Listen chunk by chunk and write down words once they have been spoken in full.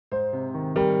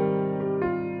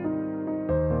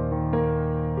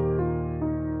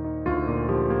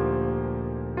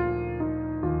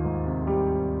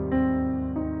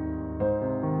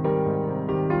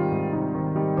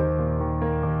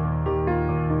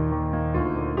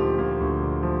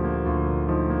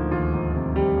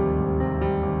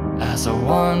As I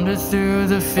wander through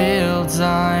the fields,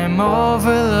 I'm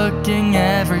overlooking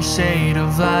every shade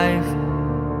of life.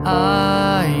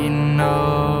 I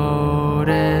notice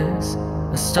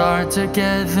I start to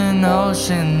get the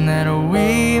notion that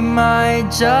we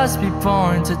might just be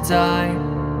born to die.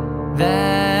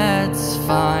 That's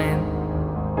fine,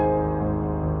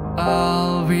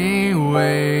 I'll be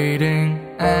waiting.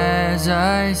 As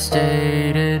I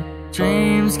stated,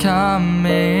 dreams come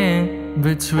in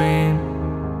between,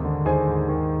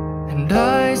 and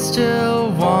I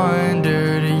still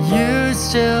wonder, do you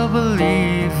still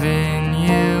believe in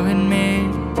you and me?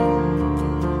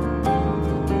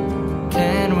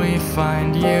 Can we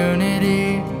find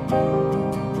unity?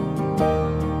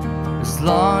 As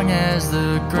long as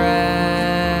the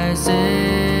grass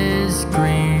is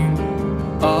green.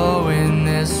 Oh, in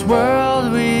this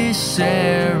world we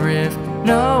share, if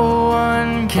no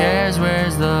one cares,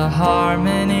 where's the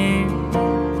harmony?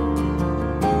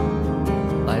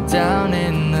 Lie down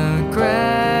in the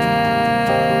grass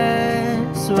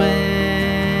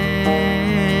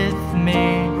with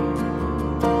me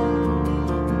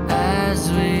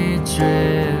as we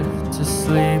drift to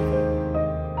sleep.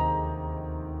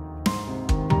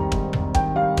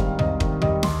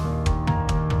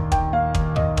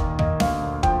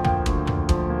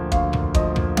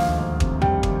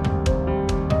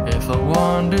 If I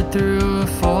wandered through a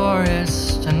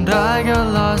forest and I got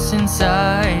lost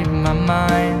inside my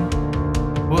mind,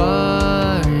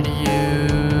 would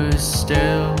you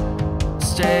still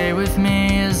stay with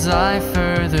me as I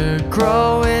further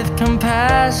grow with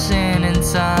compassion in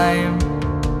time?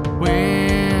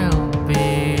 We'll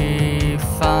be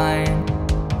fine.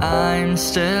 I'm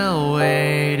still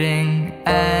waiting.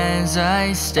 As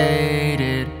I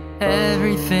stated,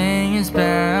 everything is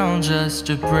bound just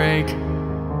to break.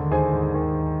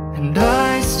 And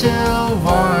I still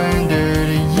wonder,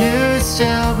 do you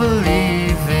still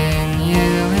believe in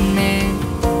you and me?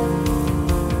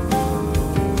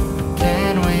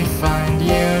 Can we find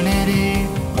unity?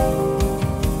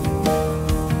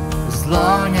 As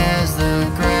long as